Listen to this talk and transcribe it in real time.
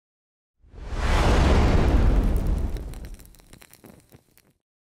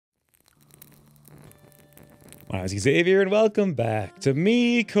I'm Xavier, and welcome back to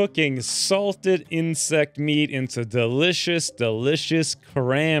me cooking salted insect meat into delicious, delicious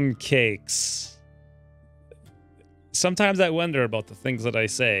cram cakes. Sometimes I wonder about the things that I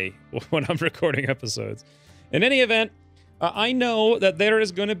say when I'm recording episodes. In any event, I know that there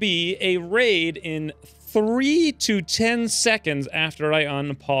is going to be a raid in 3 to 10 seconds after I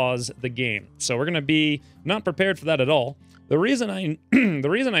unpause the game. So we're going to be not prepared for that at all. The reason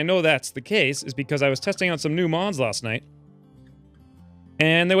I know that's the case is because I was testing out some new mods last night,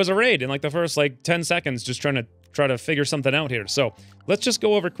 and there was a raid in like the first 10 seconds, just trying to figure something out here. So let's just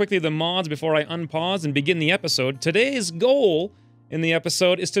go over quickly the mods before I unpause and begin the episode. Today's goal in the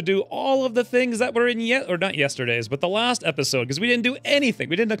episode is to do all of the things that were in not yesterday's, but the last episode, because we didn't do anything.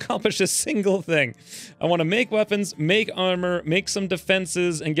 We didn't accomplish a single thing. I want to make weapons, make armor, make some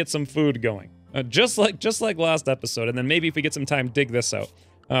defenses, and get some food going. Just like last episode, and then maybe if we get some time, dig this out.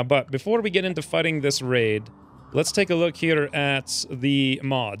 But before we get into fighting this raid, let's take a look here at the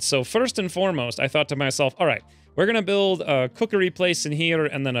mods. So first and foremost, I thought to myself, all right, we're going to build a cookery place in here,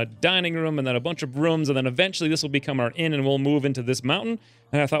 and then a dining room, and then a bunch of rooms, and then eventually this will become our inn, and we'll move into this mountain.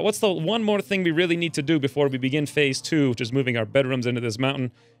 And I thought, what's the one more thing we really need to do before we begin phase 2, which is moving our bedrooms into this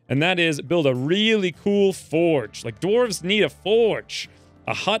mountain? And that is build a really cool forge. Like, dwarves need a forge.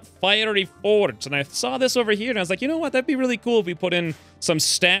 A hot, fiery forge. And I saw this over here, and I was like, you know what? That'd be really cool if we put in some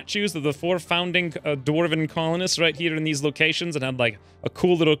statues of the 4 founding Dwarven colonists right here in these locations, and had like a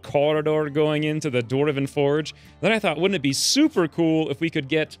cool little corridor going into the Dwarven forge. Then I thought, wouldn't it be super cool if we could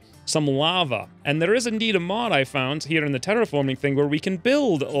get some lava? And there is indeed a mod I found here in the terraforming thing where we can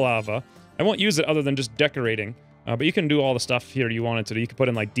build lava. I won't use it other than just decorating. But you can do all the stuff here you wanted to do. You can put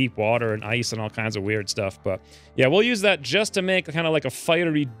in like deep water and ice and all kinds of weird stuff. But yeah, we'll use that just to make kind of like a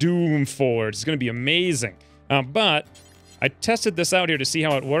fiery doom forge. It's going to be amazing. But I tested this out here to see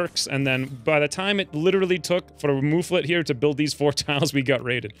how it works. And then by the time it literally took for a mooflet here to build these 4 tiles, we got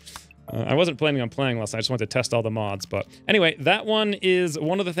raided. I wasn't planning on playing last night. I just wanted to test all the mods. But anyway, that one is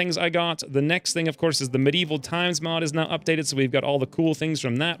one of the things I got. The next thing, of course, is the Medieval Times mod is now updated. So we've got all the cool things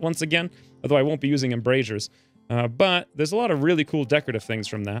from that once again. Although I won't be using embrasures. But there's a lot of really cool decorative things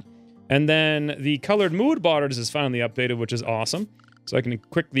from that. And then the colored mood borders is finally updated, which is awesome. So I can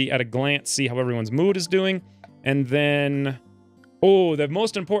quickly, at a glance, see how everyone's mood is doing. And then, oh, the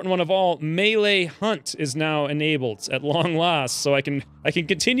most important one of all, melee hunt is now enabled at long last. So I can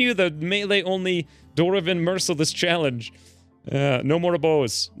continue the melee-only Dwarven Merciless challenge. No more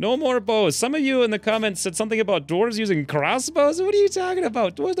bows. No more bows. Some of you in the comments said something about dwarves using crossbows. What are you talking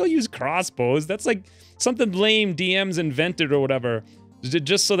about? Dwarves don't use crossbows. That's like something lame DMs invented or whatever,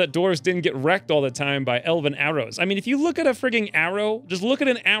 just so that dwarves didn't get wrecked all the time by elven arrows. I mean, if you look at a frigging arrow, just look at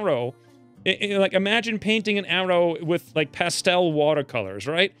an arrow. Like, imagine painting an arrow with, like, pastel watercolors,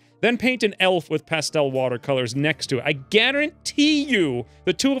 right? Then paint an elf with pastel watercolors next to it. I guarantee you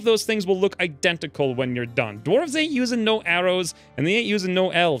the 2 of those things will look identical when you're done. Dwarves ain't using no arrows, and they ain't using no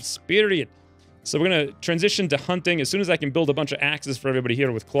elves, period. So we're going to transition to hunting. As soon as I can build a bunch of axes for everybody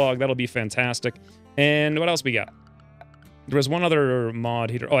here with Clog, that'll be fantastic. And what else we got? There was one other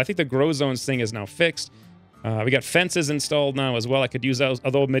mod here. Oh, I think the grow zones thing is now fixed. We got fences installed now as well. I could use those,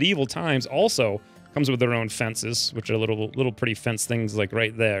 although Medieval Times also comes with their own fences, which are little pretty fence things like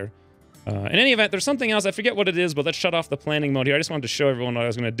right there. In any event, there's something else. I forget what it is, but let's shut off the planning mode here. I just wanted to show everyone what I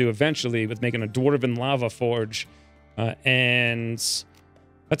was going to do eventually with making a Dwarven lava forge. And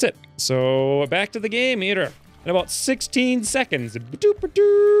that's it. So back to the game here in about 16 seconds.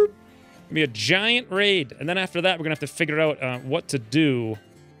 It'll be a giant raid. And then after that, we're going to have to figure out what to do.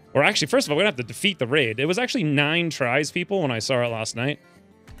 Or actually, first of all, we're going to have to defeat the raid. It was actually 9 tries, people, when I saw it last night.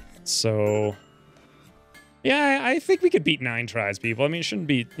 So yeah, I think we could beat 9 tries, people. I mean, it shouldn't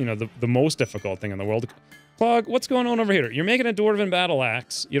be, you know, the most difficult thing in the world. Clog, what's going on over here? You're making a Dwarven battle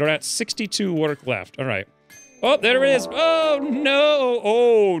axe. You're at 62 work left. All right. Oh, there it is. Oh, no.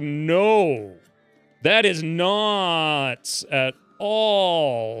 Oh, no. That is not at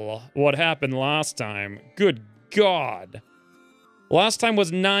all what happened last time. Good God. Last time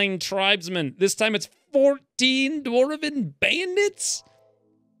was 9 tribesmen. This time it's 14 Dwarven bandits?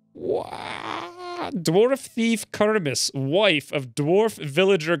 Wow. Dwarf thief Kermis, wife of dwarf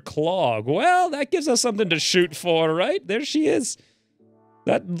villager Clog. Well, that gives us something to shoot for, right? There she is.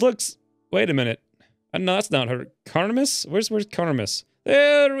 That looks... Wait a minute. No, that's not her. Kermis? Where's Kermis?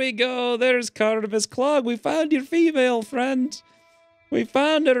 There we go. There's Kermis. Clog, we found your female friend. We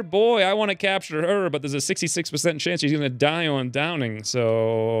found her. Boy, I want to capture her, but there's a 66% chance she's going to die on downing.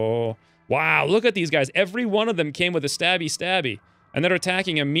 So, wow, look at these guys. Every one of them came with a stabby. And they're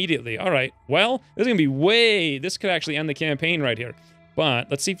attacking immediately. All right, well, this is going to be this could actually end the campaign right here. But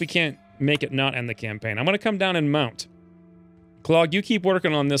let's see if we can't make it not end the campaign. I'm gonna come down and mount. Clog, you keep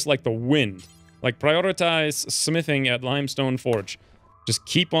working on this like the wind. Like, prioritize smithing at Limestone Forge. Just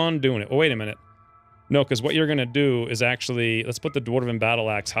keep on doing it. Oh, wait a minute. No, because what you're gonna do is actually... Let's put the Dwarven Battle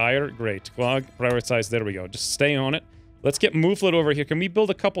Axe higher. Great. Clog, prioritize. There we go. Just stay on it. Let's get Mooflet over here. Can we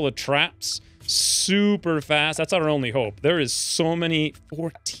build a couple of traps super fast? That's our only hope. There is so many...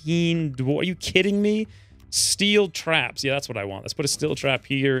 14 Are you kidding me? Steel traps. Yeah, that's what I want. Let's put a steel trap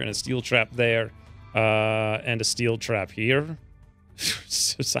here and a steel trap there. And a steel trap here.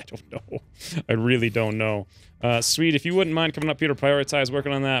 I don't know. I really don't know. Sweet, if you wouldn't mind coming up here to prioritize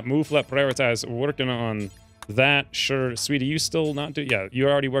working on that. Mooflet, prioritize working on that. Sure. Sweetie, you still not do... Yeah, you're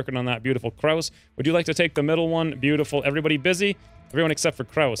already working on that. Beautiful. Kraus, would you like to take the middle one? Beautiful. Everybody busy? Everyone except for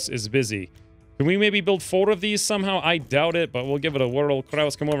Kraus is busy. Can we maybe build 4 of these somehow? I doubt it, but we'll give it a whirl.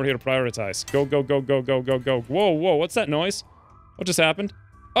 Kraus, come over here to prioritize. Go, go, go, go, go, go, go. Whoa, whoa, what's that noise? What just happened?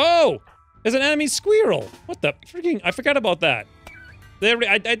 Oh! There's an enemy squirrel! What the freaking... I forgot about that. There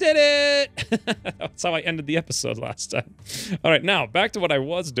I did it! That's how I ended the episode last time. Alright, now, back to what I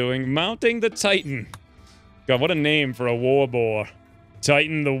was doing. Mounting the Titan. God, what a name for a war boar.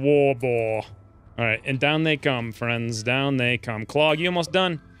 Titan the war boar. Alright, and down they come, friends. Down they come. Clog, you almost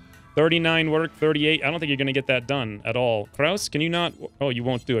done? 39 work, 38. I don't think you're gonna get that done at all. Kraus, can you not... Oh, you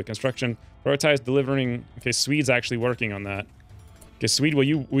won't do it. Construction. Prioritize delivering... Okay, Swede's actually working on that. Okay, Swede, will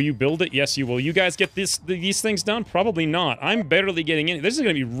you build it? Yes, you will. You guys get these things done? Probably not. I'm barely getting in. This is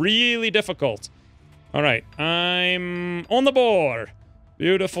going to be really difficult. All right, I'm on the board.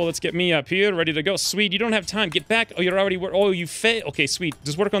 Beautiful. Let's get me up here, ready to go. Swede, you don't have time. Get back. Oh, you're already... Oh, you failed. Okay, sweet.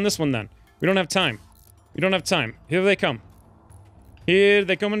 Just work on this one then. We don't have time. We don't have time. Here they come. Here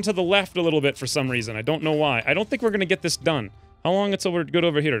they come into the left a little bit for some reason. I don't know why. I don't think we're going to get this done. How long until we're good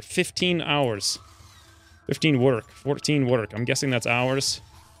over here? 15 hours. 15 work. 14 work. I'm guessing that's hours.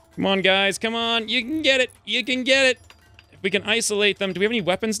 Come on, guys. Come on. You can get it. You can get it. If we can isolate them. Do we have any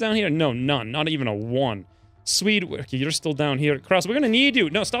weapons down here? No, none. Not even a one. Swede. Okay, you're still down here. Kraus, we're going to need you.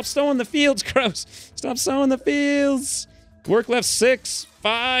 No, stop sowing the fields, Kraus. Stop sowing the fields. Work left 6,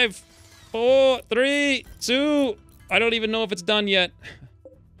 5, 4, 3, 2. I don't even know if it's done yet.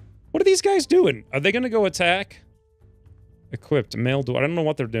 What are these guys doing? Are they going to go attack? Equipped. Male door. I don't know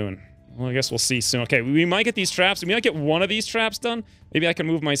what they're doing. Well, I guess we'll see soon. Okay, we might get these traps. We might get one of these traps done. Maybe I can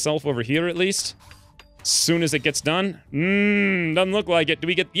move myself over here at least. As soon as it gets done. Doesn't look like it. Do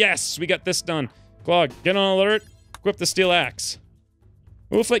we get... Yes, we got this done. Clog, get on alert. Equip the steel axe.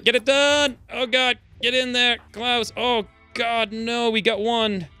 Mooflet, get it done. Oh, God. Get in there. Klaus. Oh, God, no. We got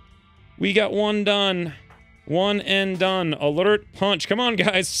one. We got one done. One and done. Alert, punch. Come on,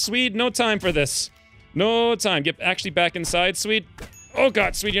 guys. Swede, no time for this. No time. Get actually back inside, Swede. Oh,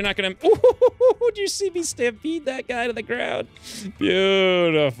 God, Swede, you're not gonna... Ooh, did you see me stampede that guy to the ground?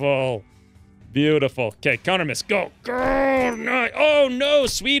 Beautiful. Beautiful. Okay, counter miss. Go. Go. No. Oh, no.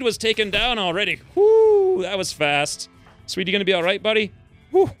 Swede was taken down already. Whoo, that was fast. Swede, you gonna be all right, buddy?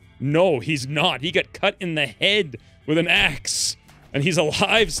 Whew. No, he's not. He got cut in the head with an axe. And he's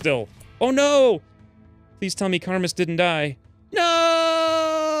alive still. Oh, no. Please tell me Karmas didn't die.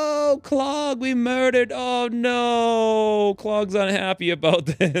 No! Clog, we murdered. Oh, no. Clog's unhappy about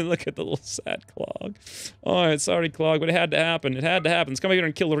this. Look at the little sad Clog. All right, sorry, Clog, but it had to happen. It had to happen. Let's come over here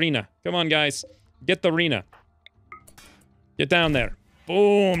and kill Rena. Come on, guys. Get the Rena. Get down there.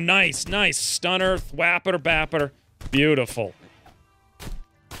 Boom. Nice, nice. Stunner, thwapper, bapper. Beautiful.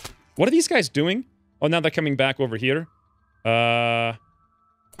 What are these guys doing? Oh, now they're coming back over here.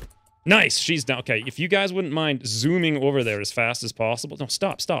 Nice, she's down. Okay, if you guys wouldn't mind zooming over there as fast as possible. No,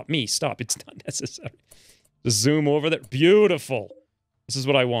 stop, stop, me, stop. It's not necessary. Just zoom over there. Beautiful. This is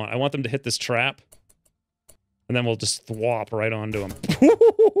what I want. I want them to hit this trap. And then we'll just thwop right onto them.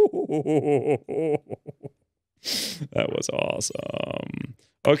 That was awesome.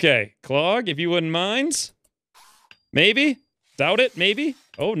 Okay, Clog, if you wouldn't mind. Maybe? Doubt it, maybe?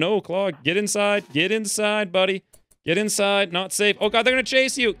 Oh no, Clog, get inside. Get inside, buddy. Get inside, not safe. Oh God, they're gonna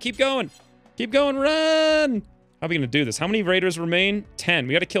chase you. Keep going. Keep going, run! How are we gonna do this? How many raiders remain? 10.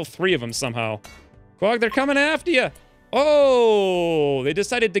 We gotta kill 3 of them somehow. Clog, they're coming after you. Oh, they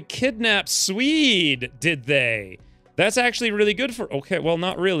decided to kidnap Swede, did they? That's actually really good for... Okay, well,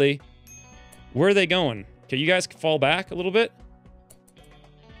 not really. Where are they going? Okay, you guys fall back a little bit.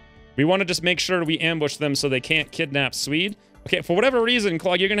 We want to just make sure we ambush them so they can't kidnap Swede. Okay, for whatever reason,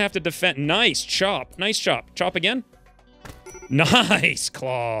 Clog, you're gonna have to defend... Nice chop. Nice chop. Chop again? Nice,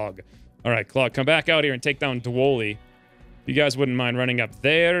 Clog. All right, Clog, come back out here and take down Dwoli. If you guys wouldn't mind running up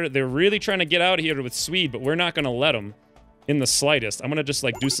there. They're really trying to get out of here with Swede, but we're not gonna let them in the slightest. I'm gonna just,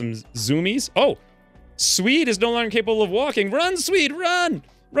 like, do some zoomies. Oh! Swede is no longer capable of walking. Run, Swede, run!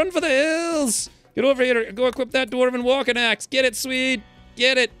 Run for the hills! Get over here. Go equip that Dwarven walking axe. Get it, Swede.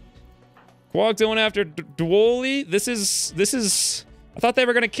 Get it. Quog's going after Dwoli. This is... I thought they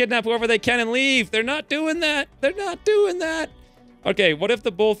were going to kidnap whoever they can and leave. They're not doing that. They're not doing that. Okay, what if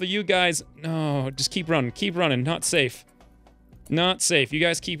the both of you guys... No, just keep running. Keep running. Not safe. Not safe. You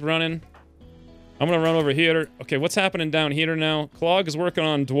guys keep running. I'm gonna run over here. Okay, what's happening down here now? Clog is working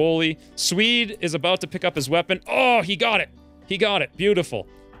on Dwoli. Swede is about to pick up his weapon. Oh, he got it. He got it. Beautiful.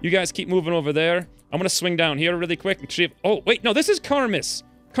 You guys keep moving over there. I'm gonna swing down here really quick and see if... Oh, wait, no, this is Karmus.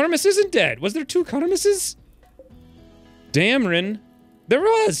 Karmus isn't dead. Was there 2 Karmuses? Damrin. There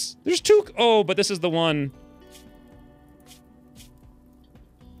was. There's 2... Oh, but this is the one.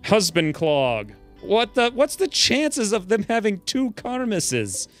 Husband Clog. What the... What's the chances of them having 2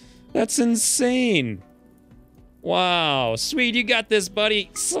 Karmuses? That's insane. Wow. Sweet, you got this,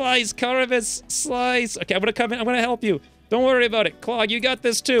 buddy. Slice, Karmus. Slice. Okay, I'm gonna come in. I'm gonna help you. Don't worry about it. Clog, you got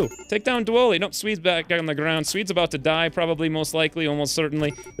this too. Take down Dwoli. Nope, Swede's back on the ground. Swede's about to die, probably, most likely, almost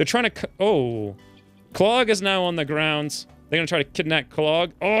certainly. They're trying to... Oh. Clog is now on the ground. They're gonna try to kidnap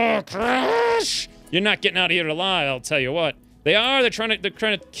Clog. Oh, crash! You're not getting out of here alive, I'll tell you what. They are. They're trying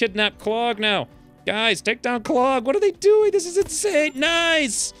to kidnap Clog now. Guys, take down Clog. What are they doing? This is insane.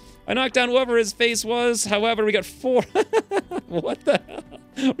 Nice! I knocked down whoever his face was. However, we got 4. What the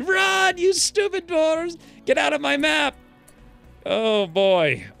hell? Run, you stupid dwarves! Get out of my map! Oh,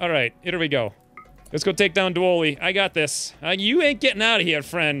 boy. All right, here we go. Let's go take down Dwoli. I got this. You ain't getting out of here,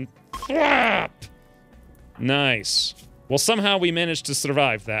 friend. Flap! Nice. Well, somehow we managed to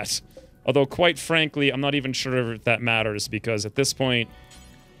survive that. Although, quite frankly, I'm not even sure if that matters, because at this point,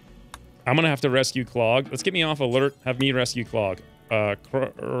 I'm gonna have to rescue Clog. Let's get me off alert. Have me rescue Clog.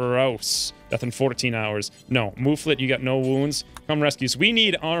 Kraus. Death in 14 hours. No. Mooflet, you got no wounds. Come rescues. We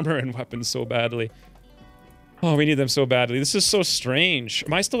need armor and weapons so badly. Oh, we need them so badly. This is so strange.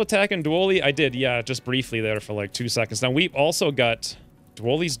 Am I still attacking Dwoli? I did, yeah, just briefly there for like 2 seconds. Now, we've also got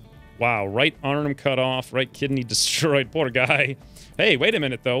Dwoli's... Wow, right arm cut off, right kidney destroyed. Poor guy. Hey, wait a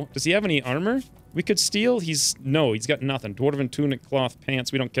minute, though. Does he have any armor we could steal? No, he's got nothing. Dwarven tunic, cloth,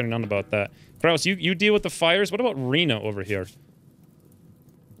 pants. We don't care none about that. Kraus, you deal with the fires. What about Rena over here?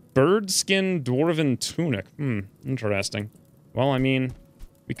 Bird skin Dwarven tunic. Interesting. Well, I mean,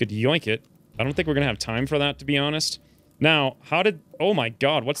 we could yoink it. I don't think we're gonna have time for that, to be honest. Now, how did... Oh my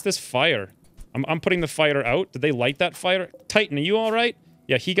god, what's this fire? I'm putting the fire out. Did they light that fire? Titan, are you alright?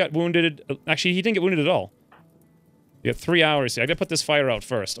 Yeah, he got wounded. Actually, he didn't get wounded at all. You got 3 hours here. I gotta put this fire out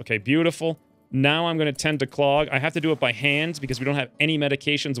first. Okay, beautiful. Now I'm gonna tend to Clog. I have to do it by hand because we don't have any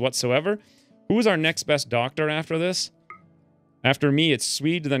medications whatsoever. Who's our next best doctor after this? After me, it's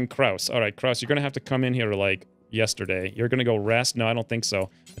Swede, then Kraus. Alright, Kraus, you're gonna have to come in here, like, yesterday. You're gonna go rest? No, I don't think so.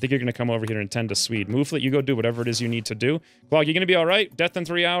 I think you're gonna come over here and tend to Swede. Mooflet, you go do whatever it is you need to do. Clog, you're gonna be alright? Death in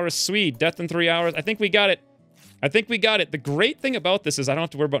 3 hours. Swede, death in 3 hours. I think we got it. I think we got it. The great thing about this is I don't have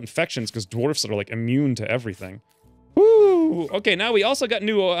to worry about infections because dwarfs are, like, immune to everything. Woo! Okay, now we also got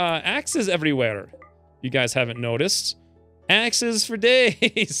new axes everywhere. You guys haven't noticed. Axes for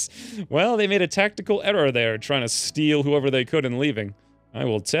days. Well, they made a tactical error there, trying to steal whoever they could and leaving. I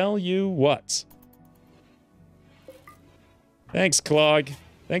will tell you what. Thanks, Clog.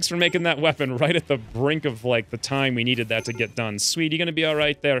 Thanks for making that weapon right at the brink of, like, the time we needed that to get done. Sweet, you gonna be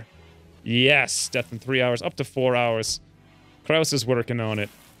alright there? Yes, death in 3 hours, up to 4 hours. Kraus is working on it.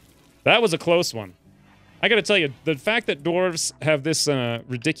 That was a close one. I gotta tell you, the fact that dwarves have this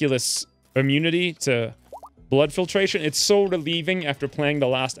ridiculous immunity to blood filtration, it's so relieving after playing the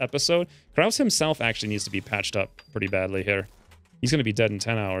last episode. Kraus himself actually needs to be patched up pretty badly here. He's gonna be dead in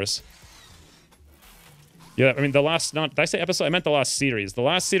 10 hours. Yeah, I mean, the last, did I say episode? I meant the last series. The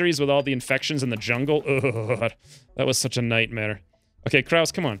last series with all the infections in the jungle. Ugh, that was such a nightmare. Okay,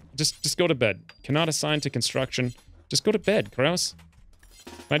 Kraus, come on. Just go to bed. Cannot assign to construction. Just go to bed, Kraus.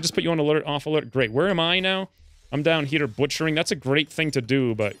 Can I just put you on alert, off alert? Great. Where am I now? I'm down here butchering. That's a great thing to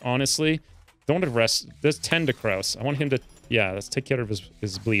do, but honestly, don't rest. There's 10 to Kraus. I want him to... Yeah, let's take care of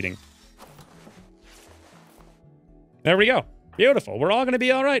his bleeding. There we go. Beautiful. We're all going to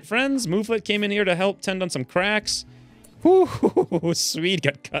be all right, friends. Mooflet came in here to help tend on some cracks. Whoo, Swede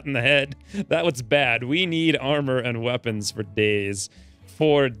got cut in the head. That was bad. We need armor and weapons for days.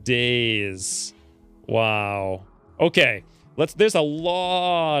 For days. Wow. Okay. There's a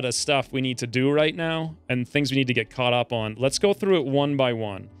lot of stuff we need to do right now, and things we need to get caught up on. Let's go through it one by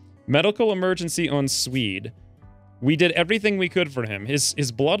one. Medical emergency on Swede. We did everything we could for him.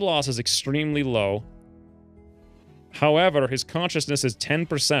 His blood loss is extremely low. However, his consciousness is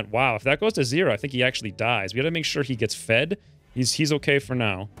 10%. Wow, if that goes to 0, I think he actually dies. We gotta make sure he gets fed. He's okay for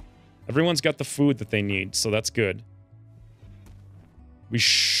now. Everyone's got the food that they need, so that's good. We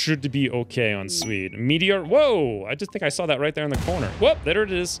should be okay on Swede. Meteor. Whoa! I just think I saw that right there in the corner. Whoop! There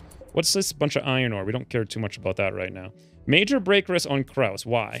it is. What's this? Bunch of iron ore. We don't care too much about that right now. Major break risk on Kraus.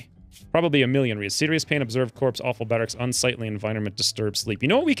 Why? Probably a million reasons. Serious pain, observed corpse, awful barracks, unsightly environment, disturbed sleep. You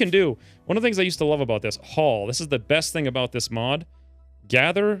know what we can do? One of the things I used to love about this, haul. This is the best thing about this mod.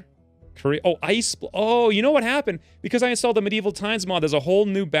 Gather, create. Oh, ice. Oh, you know what happened? Because I installed the Medieval Times mod, there's a whole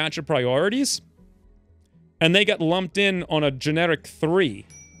new batch of priorities. And they got lumped in on a generic 3.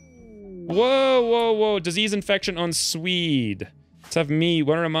 Whoa, whoa, whoa. Disease infection on Swede. Let's have me.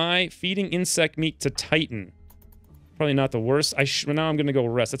 Where am I? Feeding insect meat to Titan. Probably not the worst. Now I'm going to go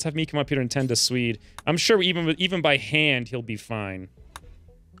rest. Let's have me come up here and tend to Swede. I'm sure even by hand, he'll be fine.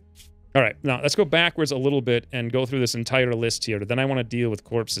 All right. Now, let's go backwards a little bit and go through this entire list here. Then I want to deal with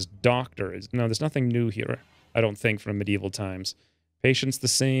corpses. Doctor. No, there's nothing new here, I don't think, from medieval times. Patient's the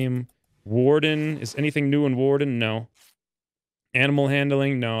same. Warden. Is anything new in Warden? No. Animal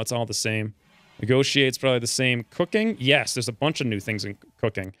handling? No, it's all the same. Negotiate's probably the same. Cooking? Yes, there's a bunch of new things in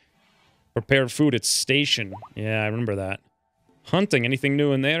cooking. Prepare food at station. Yeah, I remember that. Hunting, anything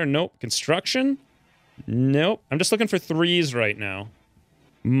new in there? Nope. Construction? Nope. I'm just looking for 3s right now.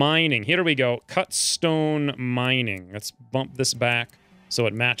 Mining. Here we go. Cut stone mining. Let's bump this back so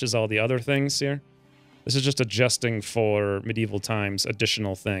it matches all the other things here. This is just adjusting for medieval times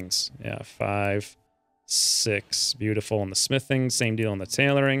additional things. Yeah, 5, 6. Beautiful on the smithing. Same deal on the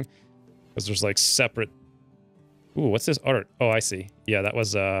tailoring. Because there's like separate... Ooh, what's this art? Oh, I see. Yeah, that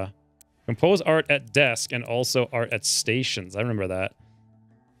was... Compose art at desk and also art at stations. I remember that.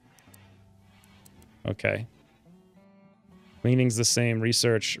 Okay. Cleaning's the same.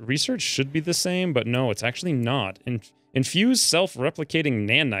 Research. Research should be the same, but no, it's actually not. Infuse self-replicating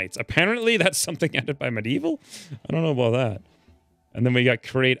nanites. Apparently that's something added by medieval? I don't know about that. And then we got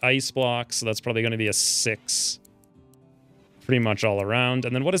create ice blocks, so that's probably going to be a 6. Pretty much all around.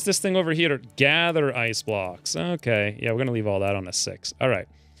 And then what is this thing over here? Gather ice blocks. Okay. Yeah, we're going to leave all that on a 6. All right.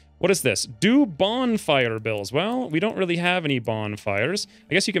 What is this? Do bonfire bills. Well, we don't really have any bonfires.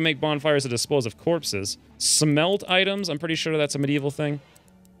 I guess you can make bonfires to dispose of corpses. Smelt items. I'm pretty sure that's a medieval thing.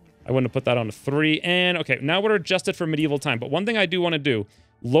 I wouldn't have put that on a 3. And, okay, now we're adjusted for medieval time. But one thing I do want to do,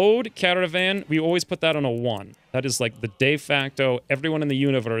 load caravan, we always put that on a 1. That is like the de facto, everyone in the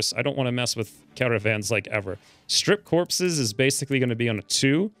universe. I don't want to mess with caravans like ever. Strip corpses is basically going to be on a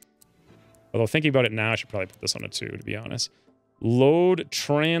 2. Although thinking about it now, I should probably put this on a 2, to be honest. Load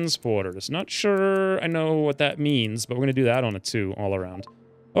transporters. Not sure I know what that means, but we're going to do that on a 2 all around.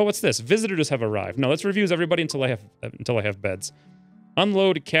 Oh, what's this? Visitors have arrived. No, let's review everybody until I have beds.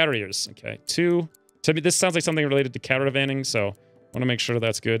 Unload carriers. Okay, 2. To me, this sounds like something related to caravanning, so I want to make sure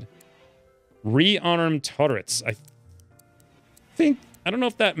that's good. Rearm turrets. I don't know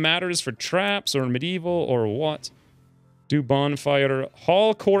if that matters for traps or medieval or what. Do bonfire.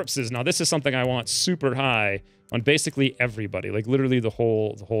 Haul corpses. Now, this is something I want super high on basically everybody, like literally the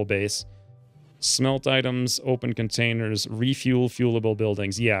whole base. Smelt items, open containers, refuel fuelable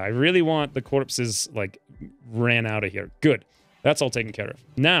buildings. Yeah, I really want the corpses, like, ran out of here. Good. That's all taken care of.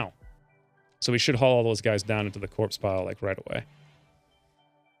 Now, so we should haul all those guys down into the corpse pile, like, right away.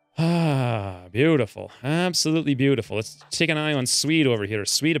 Ah, beautiful. Absolutely beautiful. Let's take an eye on Swede over here.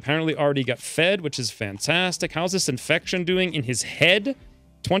 Swede apparently already got fed, which is fantastic. How's this infection doing in his head?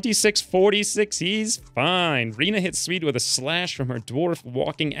 2646, he's fine. Rena hit Swede with a slash from her dwarf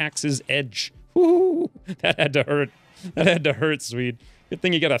walking axe's edge. Woo! That had to hurt. That had to hurt, Swede. Good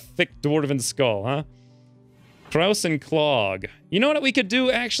thing you got a thick dwarven skull, huh? Kraus and Clog. You know what we could do,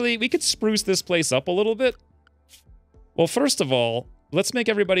 actually? We could spruce this place up a little bit. Well, first of all, let's make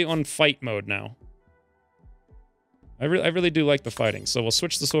everybody on fight mode now. I really do like the fighting. So we'll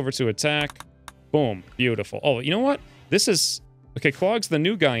switch this over to attack. Boom. Beautiful. Oh, you know what? This is... Okay, Clog's the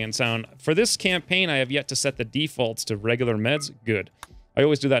new guy in town. For this campaign, I have yet to set the defaults to regular meds. Good. I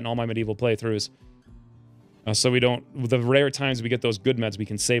always do that in all my medieval playthroughs. So we don't... The rare times we get those good meds, we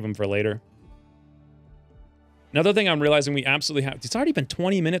can save them for later. Another thing I'm realizing we absolutely have... It's already been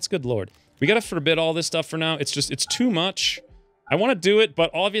 20 minutes, good lord. We gotta forbid all this stuff for now. It's just... It's too much. I want to do it,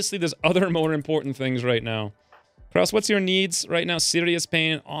 but obviously there's other more important things right now. Kraus, what's your needs right now? Serious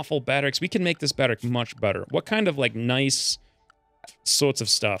pain, awful barracks. We can make this barrack much better. What kind of, like, nice... sorts of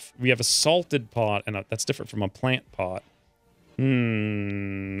stuff. We have a salted pot, and that's different from a plant pot.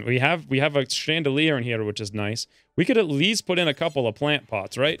 We have a chandelier in here, which is nice. We could at least put in a couple of plant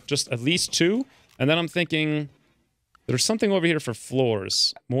pots, right? Just at least 2. And then I'm thinking, there's something over here for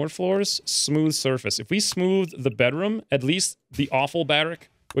floors. More floors? Smooth surface. If we smooth the bedroom, at least the awful barrack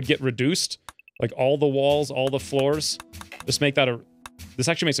would get reduced. Like all the walls, all the floors. Just make that a... This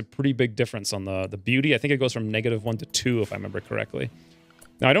actually makes a pretty big difference on the beauty. I think it goes from -1 to 2, if I remember correctly.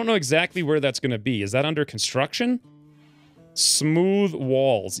 Now, I don't know exactly where that's going to be. Is that under construction? Smooth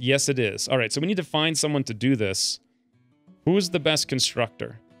walls. Yes, it is. All right, so we need to find someone to do this. Who's the best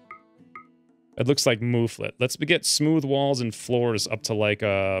constructor? It looks like Mooflet. Let's get smooth walls and floors up to like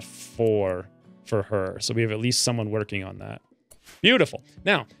a 4 for her. So we have at least someone working on that. Beautiful.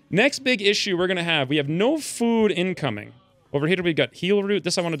 Now, next big issue we're going to have. We have no food incoming. Over here we've got heal root.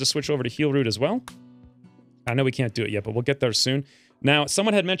 This I wanted to switch over to heal root as well. I know we can't do it yet, but we'll get there soon. Now,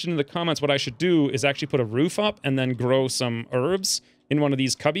 someone had mentioned in the comments what I should do is actually put a roof up and then grow some herbs in one of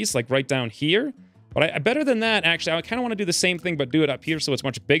these cubbies, like right down here. But better than that, actually, I kind of want to do the same thing, but do it up here so it's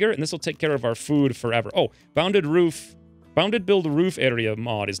much bigger, and this will take care of our food forever. Oh, bounded build roof area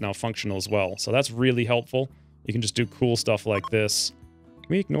mod is now functional as well, so that's really helpful. You can just do cool stuff like this. Can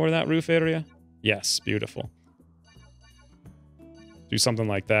we ignore that roof area? Yes, beautiful. Do something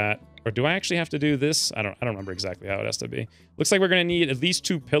like that. Or do I actually have to do this? I don't remember exactly how it has to be. Looks like we're going to need at least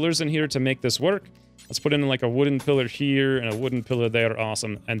 2 pillars in here to make this work. Let's put in like a wooden pillar here and a wooden pillar there.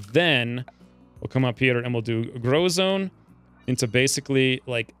 Awesome. And then we'll come up here and we'll do a grow zone into basically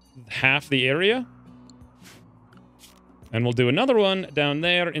like half the area. And we'll do another one down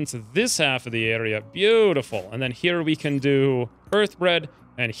there into this half of the area. Beautiful. And then here we can do earth bread.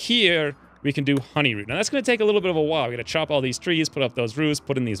 And here we can do honey root. Now that's going to take a little bit of a while. We got to chop all these trees, put up those roofs,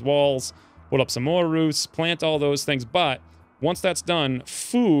 put in these walls, put up some more roofs, plant all those things. But once that's done,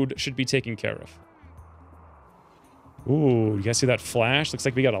 food should be taken care of. Ooh, you guys see that flash? Looks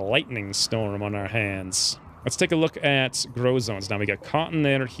like we got a lightning storm on our hands. Let's take a look at grow zones. Now we got cotton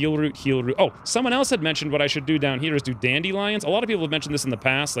there, heal root, heal root. Oh, someone else had mentioned what I should do down here is do dandelions. A lot of people have mentioned this in the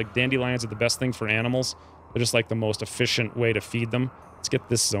past, like dandelions are the best thing for animals. They're just like the most efficient way to feed them. Let's get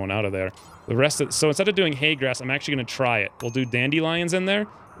this zone out of there. The rest of, so instead of doing hay grass, I'm actually going to try it. We'll do dandelions in there.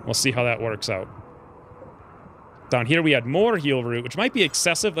 We'll see how that works out. Down here we had more heal root, which might be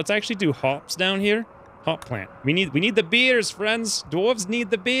excessive. Let's actually do hops down here. Hop plant. We need the beers, friends. Dwarves need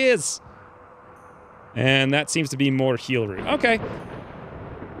the beers. And that seems to be more heal root. Okay.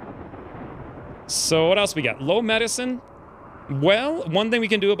 So what else we got? Low medicine. Well, one thing we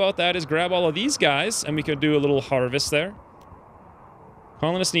can do about that is grab all of these guys, and we could do a little harvest there.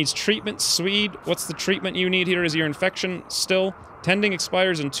 Colonist needs treatment. Swede, what's the treatment you need here? Is your infection still? Tending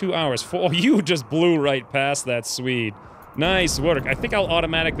expires in 2 hours. Oh, you just blew right past that, Swede. Nice work. I think I'll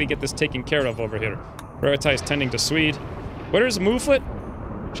automatically get this taken care of over here. Prioritize tending to Swede. Where's Mooflet?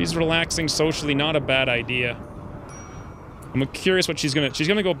 She's relaxing socially. Not a bad idea. I'm curious what she's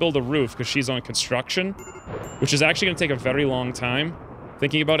gonna go build a roof because she's on construction, which is actually gonna take a very long time.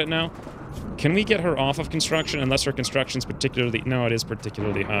 Thinking about it now. Can we get her off of construction unless her construction's particularly... No, it is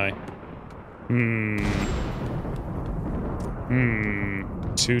particularly high.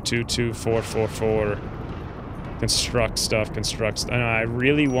 222 444. Construct stuff, construct... I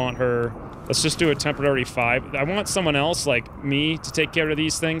really want her... Let's just do a temporary 5. I want someone else, like me, to take care of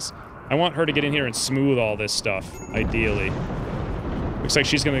these things. I want her to get in here and smooth all this stuff, ideally. Looks like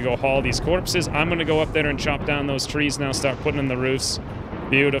she's gonna go haul these corpses. I'm gonna go up there and chop down those trees now, start putting in the roofs.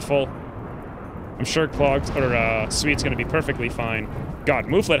 Beautiful. I'm sure Sweet's gonna be perfectly fine. God,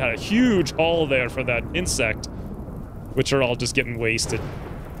 Mooflet had a huge haul there for that insect, which are all just getting wasted.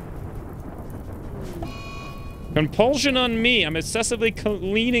 Compulsion on me. I'm excessively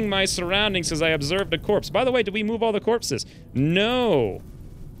cleaning my surroundings as I observed a corpse. By the way, did we move all the corpses? No.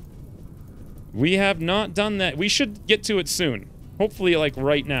 We have not done that. We should get to it soon. Hopefully, like,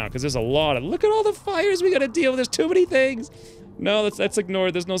 right now, because there's a lot of... Look at all the fires we gotta deal with. There's too many things. No, let's ignore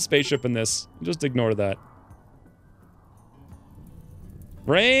it. There's no spaceship in this. Just ignore that.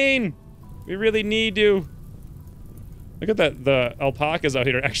 Rain! We really need you. Look at that. The alpacas out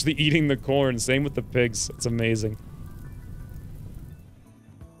here are actually eating the corn. Same with the pigs. It's amazing.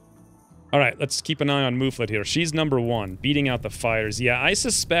 Alright, let's keep an eye on Mooflet here. She's number 1, beating out the fires. Yeah, I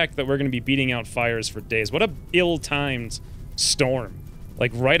suspect that we're going to be beating out fires for days. What a ill-timed storm.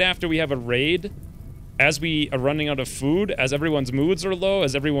 Like, right after we have a raid, as we are running out of food, as everyone's moods are low,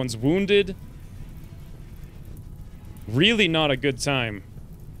 as everyone's wounded. Really not a good time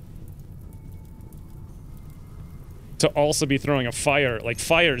to also be throwing a fire. Like,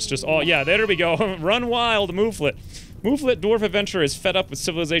 fire's just all... Yeah, there we go. Run wild, Mooflet. Mooflet, dwarf adventurer, is fed up with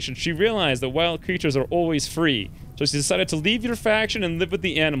civilization. She realized that wild creatures are always free. So she decided to leave your faction and live with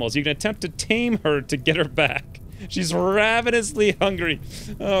the animals. You can attempt to tame her to get her back. She's ravenously hungry.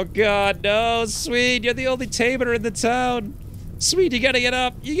 Oh, God, no. Sweet, you're the only tamer in the town. Sweet, you gotta get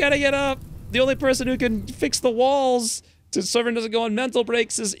up. You gotta get up. The only person who can fix the walls so Sovereign doesn't go on mental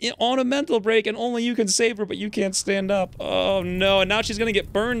breaks is on a mental break, and only you can save her, but you can't stand up. Oh, no. And now she's gonna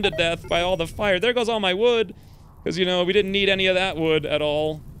get burned to death by all the fire. There goes all my wood. Because, you know, we didn't need any of that wood at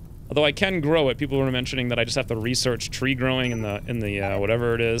all. Although I can grow it. People were mentioning that I just have to research tree growing in the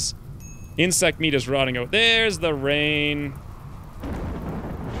whatever it is. Insect meat is rotting out. There's the rain.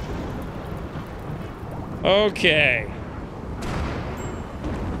 Okay.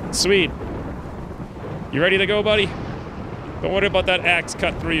 Sweet. You ready to go, buddy? Don't worry about that axe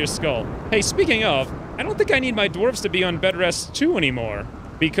cut through your skull. Hey, speaking of, I don't think I need my dwarves to be on bed rest 2 anymore.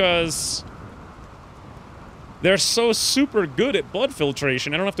 Because they're so super good at blood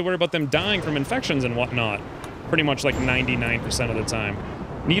filtration, I don't have to worry about them dying from infections and whatnot. Pretty much like 99% of the time.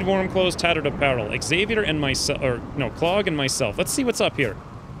 Need warm clothes, tattered apparel. Xavier and myself, or no, Clog and myself. Let's see what's up here.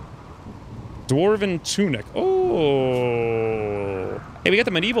 Dwarven tunic. Oh. Hey, we got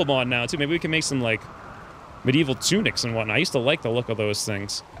the medieval mod now, too. Maybe we can make some, like, medieval tunics and whatnot. I used to like the look of those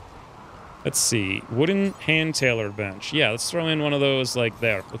things. Let's see. Wooden hand-tailored bench. Yeah, let's throw in one of those, like,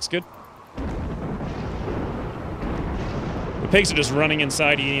 there. Looks good. The pigs are just running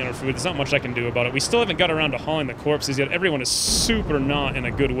inside eating our food. There's not much I can do about it. We still haven't got around to hauling the corpses yet. Everyone is super not in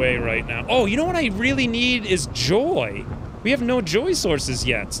a good way right now. Oh, you know what I really need is joy. We have no joy sources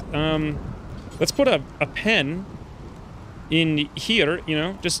yet. Let's put a pen in here, you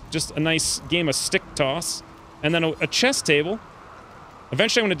know, just a nice game of stick toss. And then a chess table.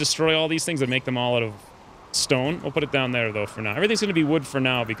 Eventually I'm going to destroy all these things and make them all out of stone. We'll put it down there, though, for now. Everything's going to be wood for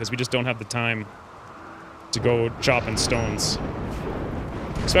now because we just don't have the time to go chopping stones.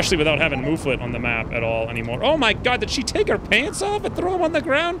 Especially without having Mooflet on the map at all anymore. Oh my god, did she take her pants off and throw them on the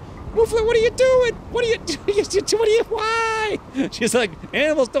ground? Mooflet, what are you doing? What are you doing? Why? She's like,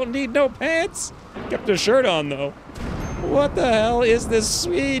 animals don't need no pants. Kept her shirt on, though. What the hell is this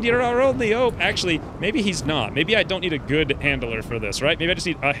Swede? You're our only hope. Actually, maybe he's not. Maybe I don't need a good handler for this, right? Maybe I just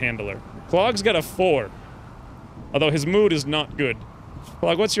need a handler. Clog's got a 4. Although his mood is not good.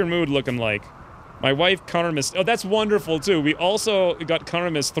 Clog, what's your mood looking like? My wife, Karmis. Oh, that's wonderful, too. We also got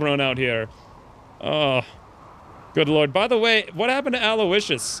Karmis thrown out here. Oh, good lord. By the way, what happened to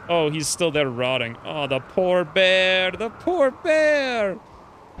Aloysius? Oh, he's still there rotting. Oh, the poor bear. The poor bear.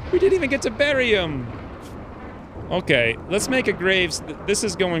 We didn't even get to bury him. Okay, let's make a grave. This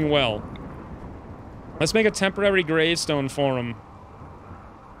is going well. Let's make a temporary gravestone for him.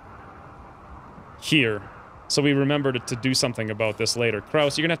 Here. So we remember to do something about this later.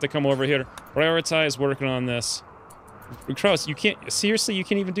 Kraus, you're gonna have to come over here. Prioritize working on this. Kraus, you can't... Seriously, you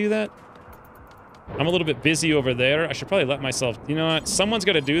can't even do that? I'm a little bit busy over there. I should probably let myself... You know what? Someone's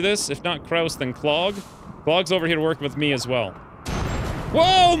gotta do this. If not Kraus, then Clog. Clog's over here to work with me as well.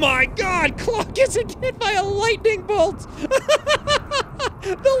 Whoa, my god! Clog gets hit by a lightning bolt!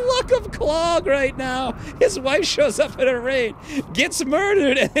 The luck of Clog right now! His wife shows up at a raid, gets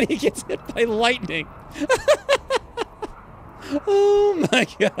murdered, and then he gets hit by lightning. Oh my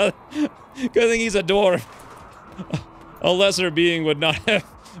god. Good thing he's a dwarf. A lesser being would not have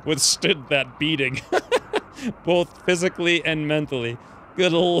withstood that beating. Both physically and mentally.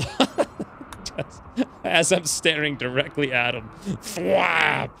 Good lord. As I'm staring directly at him.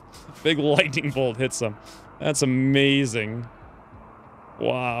 Thwap! Big lightning bolt hits him. That's amazing.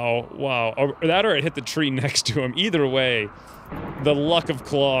 Wow, wow. Or that or it hit the tree next to him. Either way, the luck of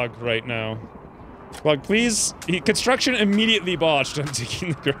Clog right now. Clog, please. Construction immediately botched. I'm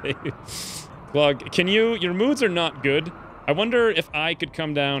digging the grave. Clog, can you... Your moods are not good. I wonder if I could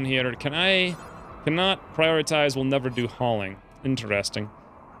come down here. Can I... Cannot prioritize, will never do hauling. Interesting.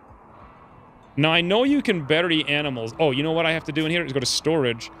 Now, I know you can bury animals. Oh, you know what I have to do in here? Is go to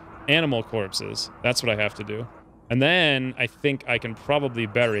storage, animal corpses. That's what I have to do. And then, I think I can probably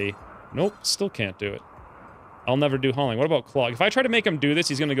bury... Nope, still can't do it. I'll never do hauling. What about Clog? If I try to make him do this,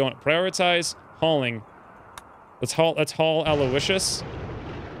 he's gonna go on prioritize, hauling. Let's haul Aloysius.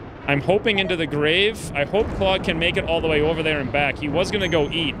 I'm hoping into the grave. I hope Clog can make it all the way over there and back. He was gonna go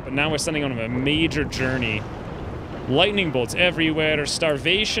eat, but now we're sending on him a major journey. Lightning bolts everywhere.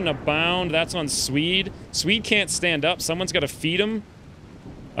 Starvation abound. That's on Swede. Swede can't stand up. Someone's got to feed him.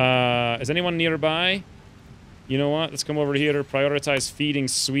 Is anyone nearby? You know what? Let's come over here to prioritize feeding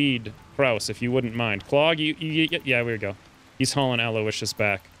Swede. Kraus, if you wouldn't mind. Clog, yeah, there we go. He's hauling Aloysius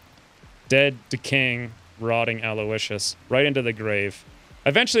back. Dead, decaying, rotting Aloysius. Right into the grave.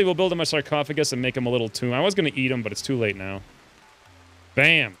 Eventually, we'll build him a sarcophagus and make him a little tomb. I was going to eat him, but it's too late now.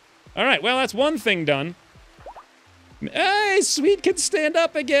 Bam. All right, well, that's one thing done. Hey, Swede can stand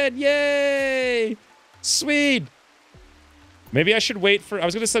up again. Yay. Swede. Maybe I should wait for... I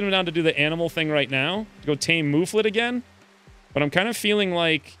was going to send him down to do the animal thing right now. To go tame Mooflet again. But I'm kind of feeling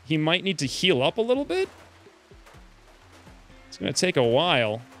like he might need to heal up a little bit. It's going to take a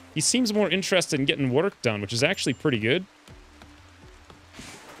while. He seems more interested in getting work done, which is actually pretty good.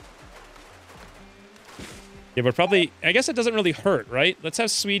 Yeah, but probably... I guess it doesn't really hurt, right? Let's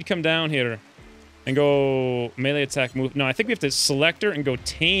have Swede come down here and go melee attack move. No, I think we have to select her and go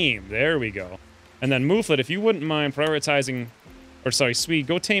tame. There we go. And then Mooflet, if you wouldn't mind prioritizing... Or sorry, Swede,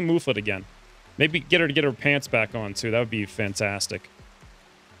 go tame Mooflet again. Maybe get her to get her pants back on, too. That would be fantastic.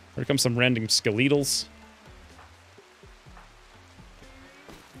 Here comes some random skeletals.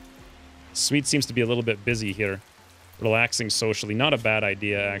 Swede seems to be a little bit busy here. Relaxing socially. Not a bad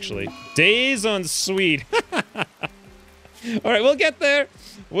idea, actually. Days on Swede. Alright, we'll get there.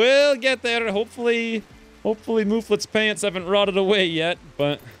 We'll get there. Hopefully Mooflet's pants haven't rotted away yet,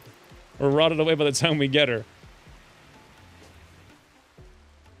 but... Or rotted away by the time we get her.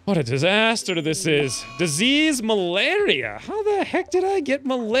 What a disaster this is. Disease malaria. How the heck did I get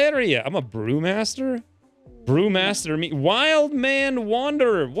malaria? I'm a brewmaster? Brewmaster, wild man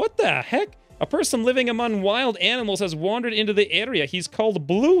wanderer. What the heck? A person living among wild animals has wandered into the area. He's called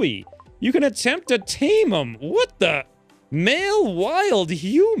Bluey. You can attempt to tame him. What the? Male wild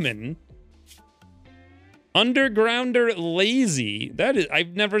human? Undergrounder lazy. That is,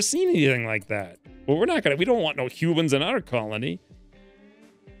 I've never seen anything like that. Well, we don't want no humans in our colony.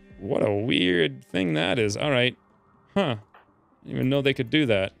 What a weird thing that is. All right. Huh. I didn't even know they could do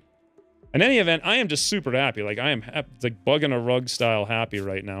that. In any event, I am just super happy. Like, I am happy. It's like bug in a rug style happy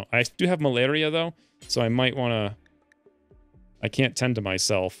right now. I do have malaria, though, so I might want to... I can't tend to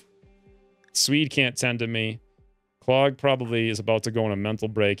myself. Swede can't tend to me. Clog probably is about to go on a mental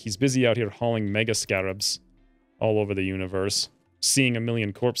break. He's busy out here hauling mega scarabs all over the universe. Seeing a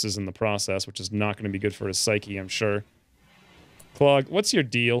million corpses in the process, which is not going to be good for his psyche, I'm sure. Clog, what's your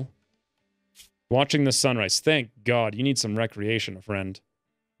deal? Watching the sunrise. Thank God. You need some recreation, friend.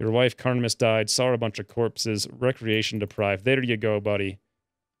 Your wife, Carnimus, died. Saw a bunch of corpses. Recreation deprived. There you go, buddy.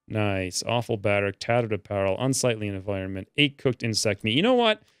 Nice. Awful barrack. Tattered apparel. Unsightly environment. 8 cooked insect meat. You know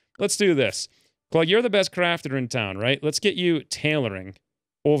what? Let's do this. Clog, you're the best crafter in town, right? Let's get you tailoring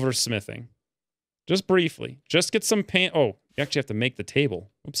over smithing. Just briefly. Just get some paint. Oh, you actually have to make the table.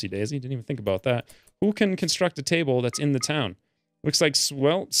 Oopsie daisy. Didn't even think about that. Who can construct a table that's in the town? Looks like,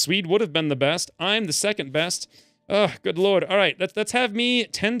 well, Swede would have been the best. I'm the second best. Oh, good lord. All right, let's have me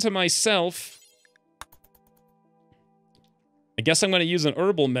tend to myself. I guess I'm going to use an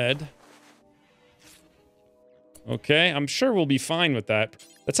herbal med. Okay, I'm sure we'll be fine with that.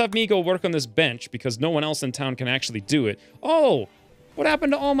 Let's have me go work on this bench because no one else in town can actually do it. Oh, what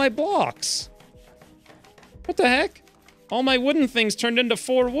happened to all my blocks? What the heck? All my wooden things turned into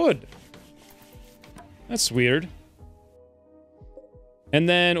 4 wood. That's weird. And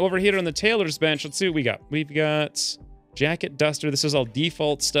then over here on the tailor's bench, let's see what we got. We've got jacket, duster. This is all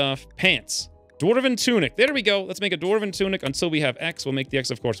default stuff. Pants. Dwarven tunic. There we go. Let's make a dwarven tunic until we have X. We'll make the X,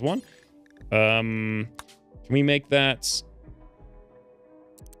 of course, 1. Can we make that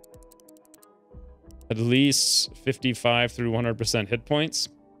at least 55 through 100% hit points?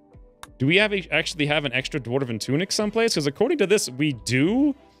 Do we actually have an extra dwarven tunic someplace? Because according to this, we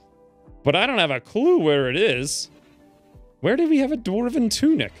do. But I don't have a clue where it is. Where do we have a dwarven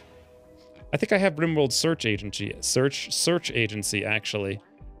tunic? I think I have Rimworld search agency, actually.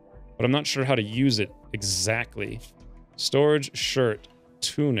 But I'm not sure how to use it exactly. Storage, shirt,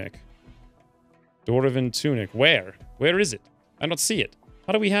 tunic. Dwarven tunic. Where? Where is it? I don't see it.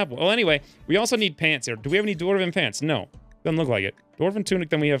 How do we have one? Well, anyway, we also need pants here. Do we have any dwarven pants? No. Doesn't look like it. Dwarven tunic,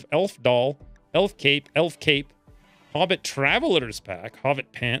 then we have elf doll, elf cape, Hobbit Traveler's Pack,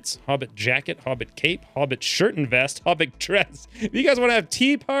 Hobbit Pants, Hobbit Jacket, Hobbit Cape, Hobbit Shirt and Vest, Hobbit Dress. If you guys want to have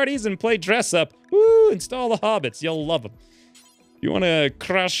tea parties and play dress up, woo, install the Hobbits. You'll love them. If you want to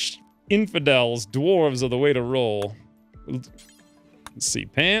crush infidels, dwarves are the way to roll. Let's see,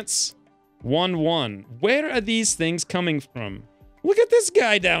 pants, 1-1. Where are these things coming from? Look at this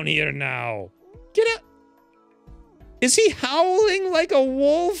guy down here now. Get out. Is he howling like a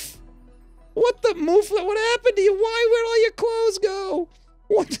wolf? What the mooflet? What happened to you? Why? Where'd all your clothes go?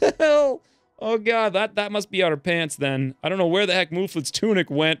 What the hell? Oh god, that must be our pants then. I don't know where the heck Mooflet's tunic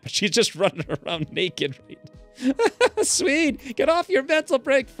went, but she's just running around naked right. Sweet! Get off your mental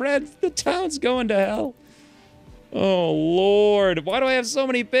break, friends. The town's going to hell. Oh lord, why do I have so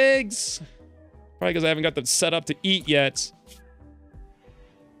many pigs? Probably because I haven't got them set up to eat yet.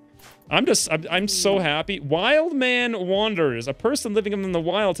 I'm so happy. Wild man wanders. A person living in the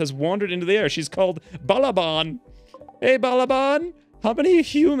wild has wandered into the air. She's called Balaban. Hey, Balaban. How many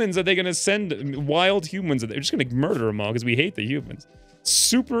humans are they going to send? Wild humans. They're just going to murder them all because we hate the humans.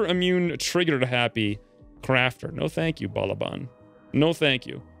 Super immune, triggered happy crafter. No thank you, Balaban. No thank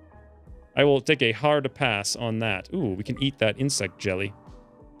you. I will take a hard pass on that. Ooh, we can eat that insect jelly.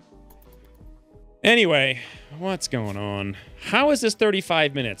 Anyway, what's going on? How is this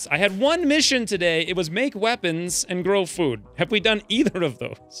 35 minutes? I had one mission today. It was make weapons and grow food. Have we done either of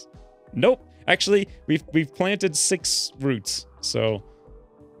those? Nope. Actually, we've planted 6 roots, so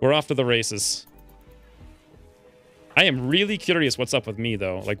we're off to the races. I am really curious what's up with me,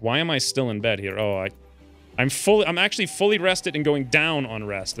 though. Like, why am I still in bed here? Oh, I'm actually fully rested and going down on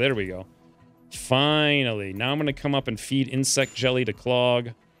rest. There we go. Finally. Now I'm going to come up and feed insect jelly to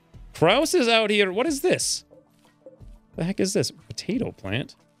Clog. Kraus is out here. What is this? The heck is this? Potato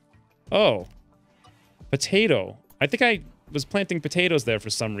plant? Oh. Potato. I think I was planting potatoes there for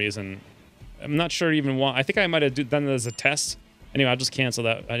some reason. I'm not sure even why. I think I might have done it as a test. Anyway, I'll just cancel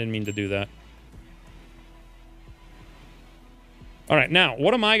that. I didn't mean to do that. All right, now,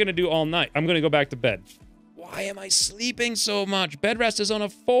 what am I going to do all night? I'm going to go back to bed. Why am I sleeping so much? Bed rest is on a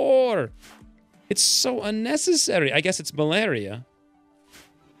 4. It's so unnecessary. I guess it's malaria.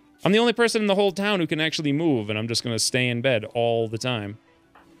 I'm the only person in the whole town who can actually move, and I'm just going to stay in bed all the time.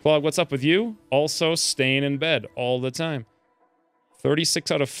 Clog, what's up with you? Also staying in bed all the time.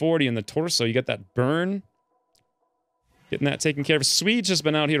 36 out of 40 in the torso. You got that burn? Getting that taken care of. Swede's just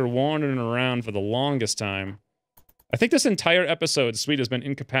been out here wandering around for the longest time. I think this entire episode, Swede has been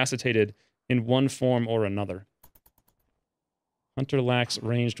incapacitated in one form or another. Hunter lacks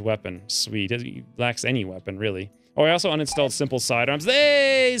ranged weapon. Swede. He lacks any weapon, really. Oh, I also uninstalled simple sidearms.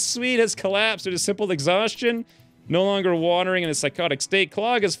 Hey! Swede has collapsed due to simple exhaustion. No longer wandering in a psychotic state.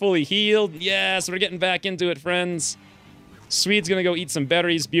 Clog is fully healed. Yes, we're getting back into it, friends. Swede's gonna go eat some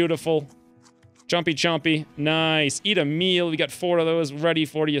berries. Beautiful. Chompy chompy. Nice. Eat a meal. We got 4 of those ready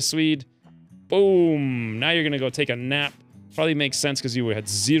for you, Swede. Boom. Now you're gonna go take a nap. Probably makes sense because you had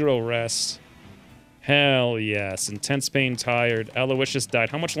 0 rest. Hell yes. Intense pain, tired. Aloysius died.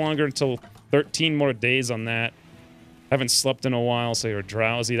 How much longer until 13 more days on that? Haven't slept in a while, so you're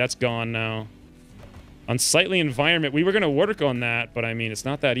drowsy. That's gone now. Unsightly environment. We were gonna work on that, but I mean, it's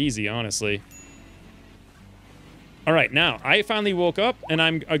not that easy, honestly. All right, now, I finally woke up, and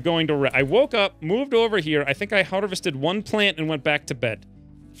I'm going to... I woke up, moved over here. I think I harvested 1 plant and went back to bed.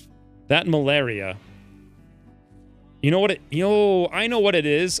 That malaria. You know what it... Yo, I know what it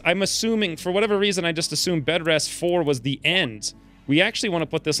is. I'm assuming... For whatever reason, I just assumed bed rest 4 was the end. We actually want to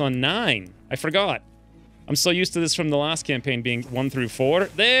put this on 9. I forgot. I'm so used to this from the last campaign being 1 through 4.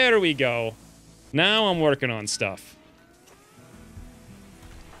 There we go. Now I'm working on stuff.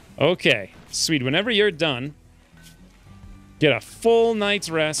 Okay. Sweet. Whenever you're done... Get a full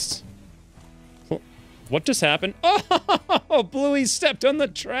night's rest. What just happened? Oh, Bluey stepped on the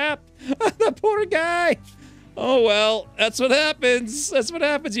trap. The poor guy. Oh, well, that's what happens. That's what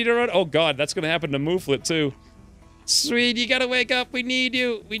happens. You don't run. Oh, God, that's going to happen to Mooflet, too. Sweet, you got to wake up. We need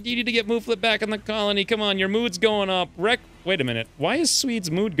you. We need you to get Mooflet back in the colony. Come on, your mood's going up. Wait a minute. Why is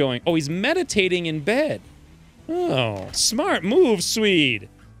Swede's mood going? Oh, he's meditating in bed. Oh, smart move, Swede.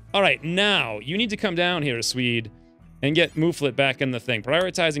 All right, now, you need to come down here, Swede. And get Mooflet back in the thing.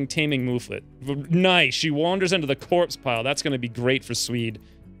 Prioritizing taming Mooflet. Nice. She wanders into the corpse pile. That's going to be great for Swede.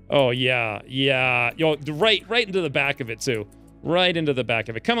 Oh, yeah. Yeah. Yo, right into the back of it, too. Right into the back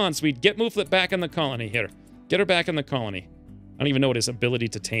of it. Come on, Swede. Get Mooflet back in the colony. Here. Get her back in the colony. I don't even know what his ability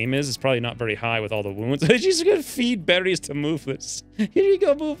to tame is. It's probably not very high with all the wounds. She's going to feed berries to Mooflet. Here you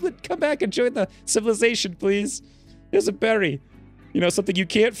go, Mooflet. Come back and join the civilization, please. Here's a berry. You know, something you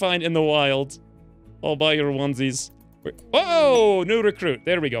can't find in the wild. All by your onesies. Oh, new recruit.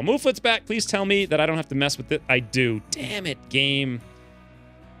 There we go. Mooflet's back. Please tell me that I don't have to mess with it. I do. Damn it, game.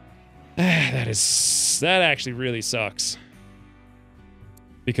 That actually really sucks.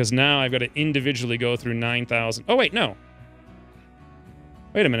 Because now I've got to individually go through 9,000. Oh, wait, no.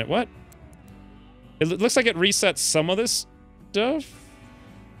 Wait a minute, what? It looks like it resets some of this stuff,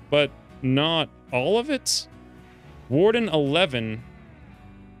 but not all of it. Warden 11.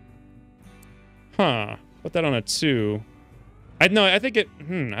 Huh. Put that on a 2. I think it...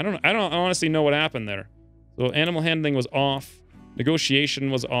 I don't honestly know what happened there. So animal handling was off. Negotiation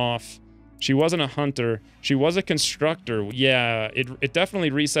was off. She wasn't a hunter. She was a constructor. Yeah, it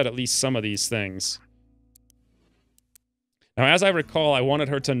definitely reset at least some of these things. Now, as I recall, I wanted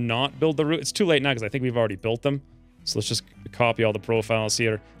her to not build the root. It's too late now because I think we've already built them. So let's just copy all the profiles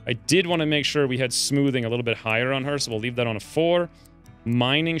here. I did want to make sure we had smoothing a little bit higher on her, so we'll leave that on a 4.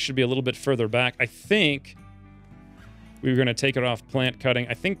 Mining should be a little bit further back. I think we were going to take her off plant cutting.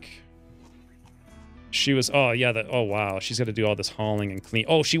 I think she was... Oh, yeah. Oh, wow. She's got to do all this hauling and clean.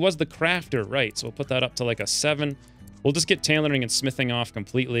 Oh, she was the crafter. Right. So we'll put that up to like a 7. We'll just get tailoring and smithing off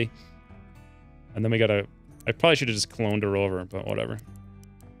completely. And then we got to... I probably should have just cloned her over, but whatever.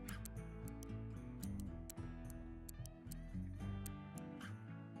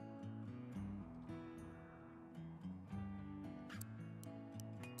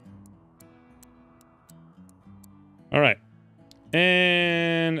 All right.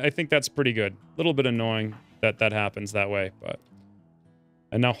 And I think that's pretty good. A little bit annoying that that happens that way, but...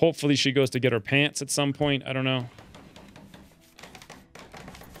 And now hopefully she goes to get her pants at some point. I don't know.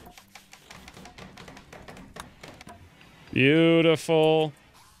 Beautiful.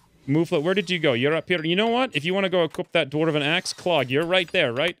 Mooflet, where did you go? You're up here. You know what? If you want to go equip that Dwarven axe, Clog, you're right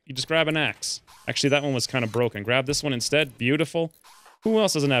there, right? You just grab an axe. Actually, that one was kind of broken. Grab this one instead. Beautiful. Who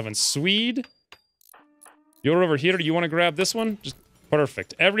else doesn't have one? Swede? You're over here. Do you want to grab this one? Just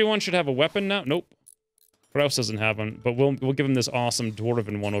perfect. Everyone should have a weapon now. Nope. Kraus doesn't have one, but we'll give him this awesome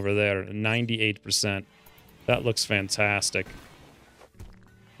Dwarven one over there. 98%. That looks fantastic.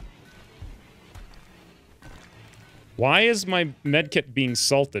 Why is my medkit being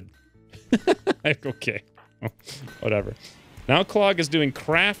salted? Okay. Whatever. Now Clog is doing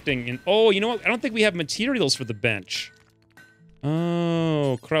crafting and... Oh, you know what? I don't think we have materials for the bench.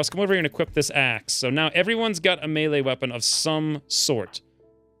 Oh, Kraus, come over here and equip this axe. So now everyone's got a melee weapon of some sort.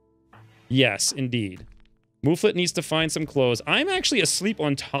 Yes, indeed. Mooflet needs to find some clothes. I'm actually asleep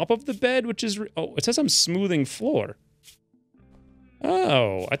on top of the bed, which is... Oh, it says I'm smoothing floor.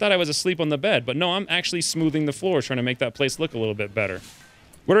 Oh, I thought I was asleep on the bed, but no, I'm actually smoothing the floor, trying to make that place look a little bit better.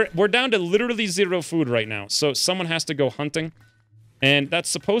 We're down to literally 0 food right now, so someone has to go hunting. And that's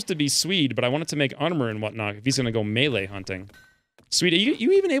supposed to be Swede, but I wanted to make armor and whatnot if he's going to go melee hunting. Swede, are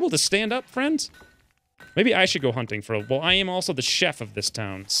you even able to stand up, friend? Maybe I should go hunting for a... Well, I am also the chef of this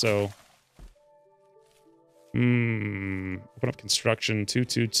town, so... Open up construction,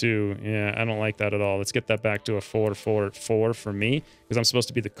 222. Yeah, I don't like that at all. Let's get that back to a 444 for me, because I'm supposed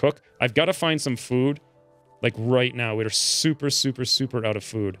to be the cook. I've got to find some food. Like, right now, we're super, super, super out of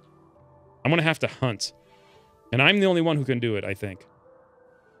food. I'm gonna have to hunt. And I'm the only one who can do it, I think.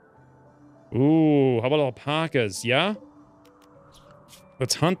 Ooh, how about alpacas, yeah?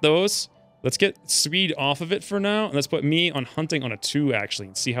 Let's hunt those. Let's get Swede off of it for now, and let's put me on hunting on a 2, actually,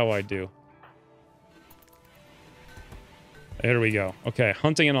 and see how I do. There we go. Okay,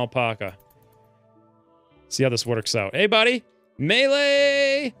 hunting an alpaca. See how this works out. Hey, buddy!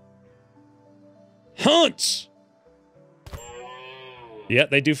 Melee! Hunt! Yeah,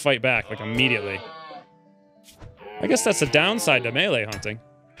 they do fight back, like, immediately. I guess that's the downside to melee hunting.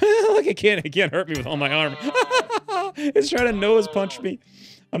 Look, it can't hurt me with all my armor. It's trying to nose punch me.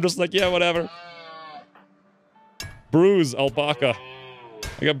 I'm just like, yeah, whatever. Bruise, alpaca.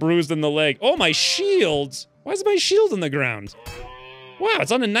 I got bruised in the leg. Oh, my shield! Why is my shield on the ground? Wow,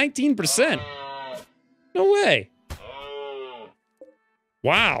 it's on to 19%. No way.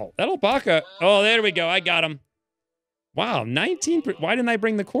 Wow, that alpaca. Oh, there we go. I got him. Wow, 19%. Why didn't I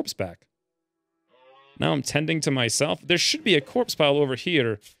bring the corpse back? Now I'm tending to myself. There should be a corpse pile over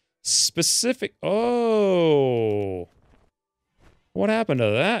here. Specific. Oh. What happened to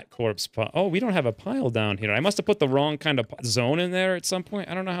that corpse pile? Oh, we don't have a pile down here. I must have put the wrong kind of zone in there at some point.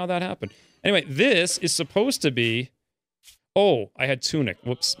 I don't know how that happened. Anyway, this is supposed to be... Oh, I had tunic.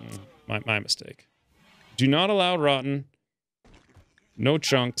 Whoops. My mistake. Do not allow rotten. No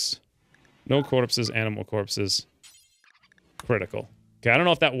chunks. No corpses. Animal corpses. Critical. Okay, I don't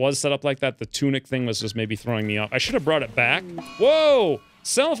know if that was set up like that. The tunic thing was just maybe throwing me off. I should have brought it back. Whoa!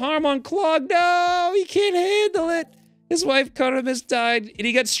 Self-harm on Clog. No! He can't handle it! His wife Karamis died, and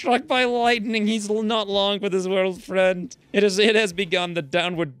he got struck by lightning. He's not long with his world friend. It has begun the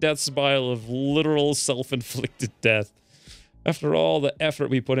downward death spiral of literal self-inflicted death. After all the effort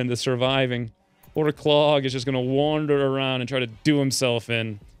we put into surviving, poor Clog is just gonna wander around and try to do himself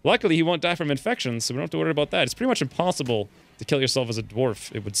in. Luckily, he won't die from infections, so we don't have to worry about that. It's pretty much impossible to kill yourself as a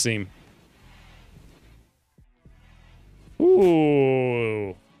dwarf, it would seem.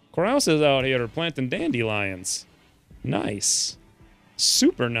 Ooh. Kraus is out here planting dandelions. Nice.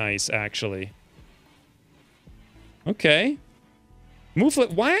 Super nice, actually. Okay.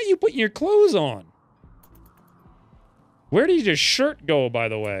 Mooflet, why aren't you putting your clothes on? Where did your shirt go, by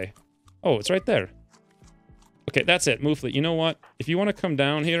the way? Oh, it's right there. Okay, that's it. Mooflet, you know what? If you want to come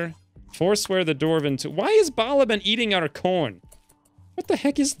down here, forswear the Dwarven to... Why is Balaban eating our corn? What the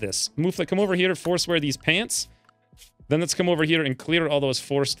heck is this? Mooflet, come over here to forswear these pants. Then let's come over here and clear all those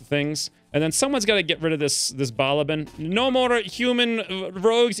forced things. And then someone's got to get rid of this Balaban. No more human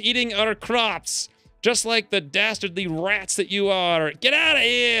rogues eating our crops. Just like the dastardly rats that you are. Get out of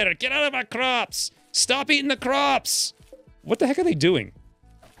here! Get out of our crops! Stop eating the crops! What the heck are they doing?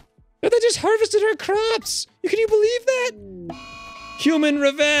 They just harvested our crops! Can you believe that? Human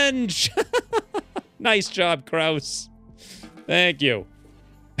revenge! Nice job, Kraus. Thank you.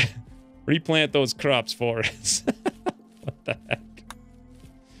 Replant those crops for us. What the heck?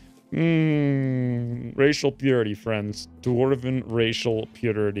 Racial purity, friends. Dwarven racial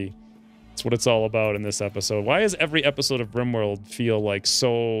purity. That's what it's all about in this episode. Why does every episode of Rimworld feel like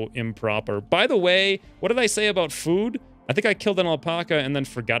so improper? By the way, what did I say about food? I think I killed an alpaca and then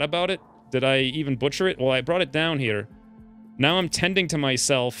forgot about it. Did I even butcher it? Well, I brought it down here. Now I'm tending to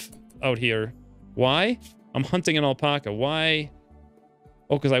myself out here. Why? I'm hunting an alpaca. Why?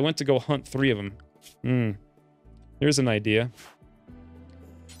 Oh, because I went to go hunt 3 of them. Here's an idea.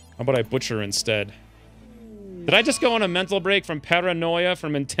 How about I butcher instead? Did I just go on a mental break from paranoia,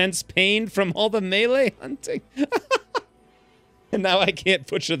 from intense pain, from all the melee hunting? And now I can't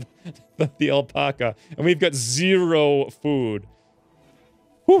butcher the alpaca. And we've got 0 food.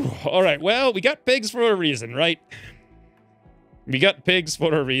 Whew. All right, well, we got pigs for a reason, right? We got pigs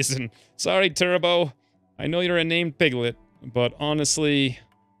for a reason. Sorry, Turbo. I know you're a named piglet, but honestly,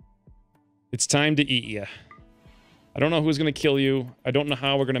 it's time to eat you. I don't know who's going to kill you. I don't know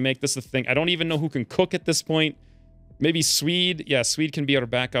how we're going to make this a thing. I don't even know who can cook at this point. Maybe Swede. Yeah, Swede can be our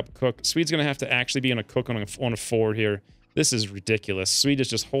backup cook. Swede's going to have to actually be a cook on a fort here. This is ridiculous. Swede is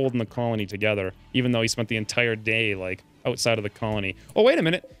just holding the colony together, even though he spent the entire day, like, outside of the colony. Oh, wait a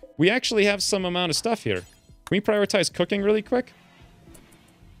minute. We actually have some amount of stuff here. Can we prioritize cooking really quick?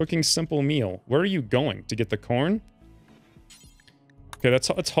 Cooking simple meal. Where are you going? To get the corn? Okay,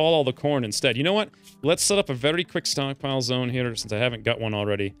 let's haul all the corn instead. You know what? Let's set up a very quick stockpile zone here since I haven't got one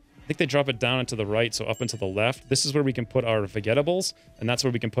already. I think they drop it down and to the right, so up and to the left. This is where we can put our vegetables, and that's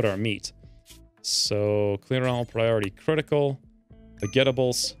where we can put our meat. So, clear all priority critical.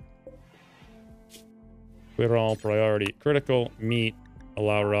 Vegetables. Clear all priority critical. Meat.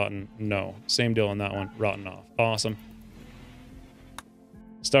 Allow rotten. No. Same deal on that one. Rotten off. Awesome.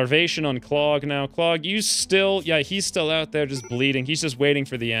 Starvation on Clog now. Clog, you still... Yeah, he's still out there just bleeding. He's just waiting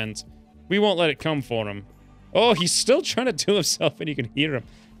for the end. We won't let it come for him. Oh, he's still trying to do himself and you can hear him.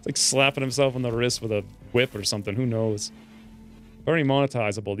 It's like slapping himself on the wrist with a whip or something. Who knows? Very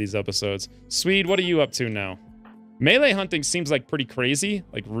monetizable, these episodes. Swede, what are you up to now? Melee hunting seems like pretty crazy.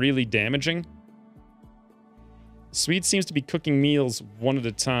 Like, really damaging. Swede seems to be cooking meals one at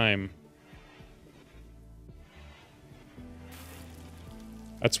a time.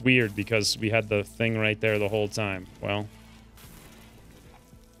 That's weird because we had the thing right there the whole time. Well.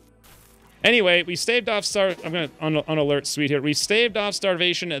 Anyway, we staved off I'm going to unalert Swede here. We staved off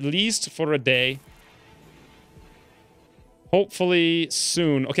starvation at least for a day. Hopefully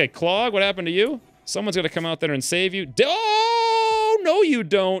soon. Okay, Clog, what happened to you? Someone's going to come out there and save you. Oh, no you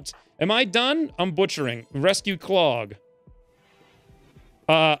don't. Am I done? I'm butchering. Rescue Clog.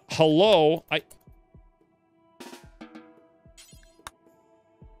 Hello?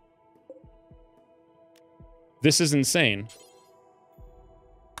 This is insane.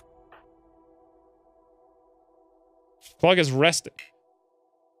 Clog is resting.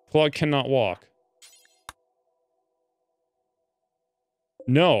 Clog cannot walk.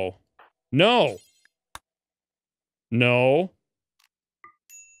 No. No. No.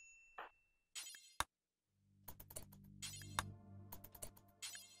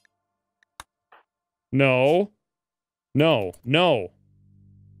 No. No. No.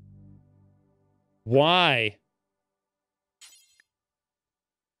 Why?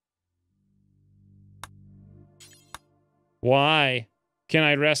 Why can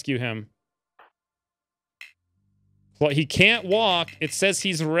I rescue him? Well, he can't walk. It says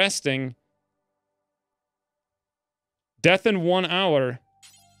he's resting. Death in 1 hour.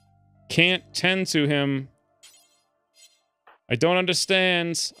 Can't tend to him. I don't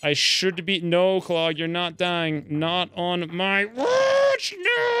understand. I should be... No, Clog, you're not dying. Not on my watch.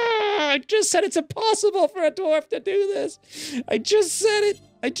 No! I just said it's impossible for a dwarf to do this. I just said it.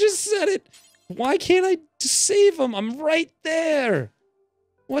 I just said it. Why can't I save him? I'm right there.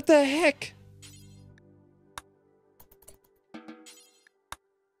 What the heck?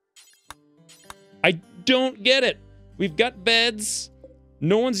 I don't get it. We've got beds.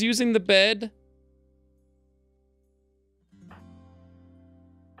 No one's using the bed.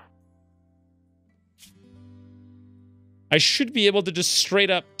 I should be able to just straight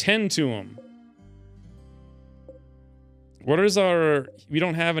up tend to him. What is our... We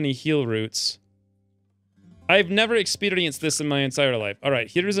don't have any heal roots. I've never experienced this in my entire life. All right,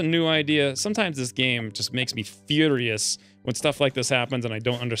 here's a new idea. Sometimes this game just makes me furious when stuff like this happens and I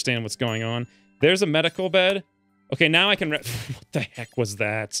don't understand what's going on. There's a medical bed. Okay, now I can... What the heck was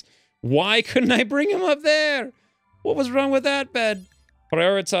that? Why couldn't I bring him up there? What was wrong with that bed?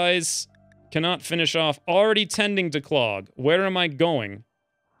 Prioritize. Cannot finish off. Already tending to Clog. Where am I going?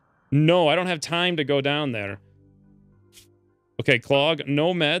 No, I don't have time to go down there. Okay, Clog,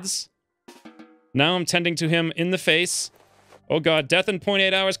 no meds. Now I'm tending to him in the face. Oh god, death in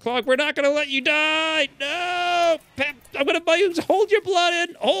 0.8 hours. Clog, we're not gonna let you die! No! I'm gonna buy you. Hold your blood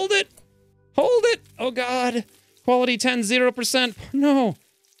in! Hold it! Hold it! Oh god! Quality 10, 0%. No!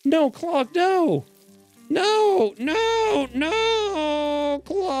 No, Clog, no! No! No! No!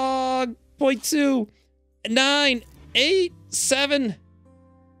 Clog! 0.2. 9, 8, 7.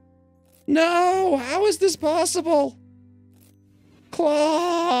 No! How is this possible? Clog!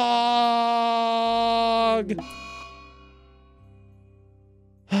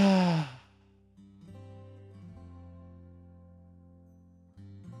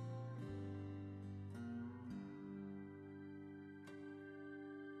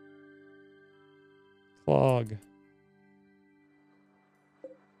 Clog.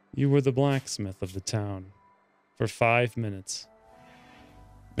 You were the blacksmith of the town for 5 minutes.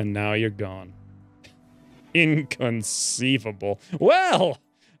 And now you're gone. Inconceivable. Well,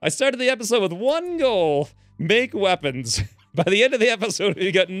 I started the episode with one goal. Make weapons. By the end of the episode,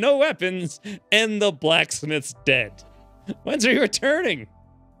 we got no weapons and the blacksmith's dead. When's he returning?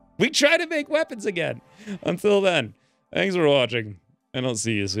 We try to make weapons again. Until then, thanks for watching, and I'll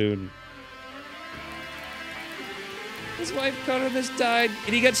see you soon. His wife Karamis died,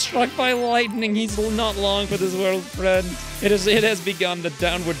 and he got struck by lightning. He's not long for this world, friend. It has begun the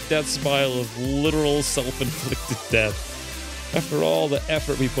downward death spiral of literal self-inflicted death. After all the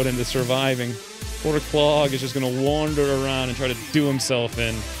effort we put into surviving, poor Clog is just gonna wander around and try to do himself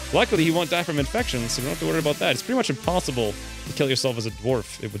in. Luckily, he won't die from infection, so we don't have to worry about that. It's pretty much impossible to kill yourself as a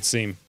dwarf, it would seem.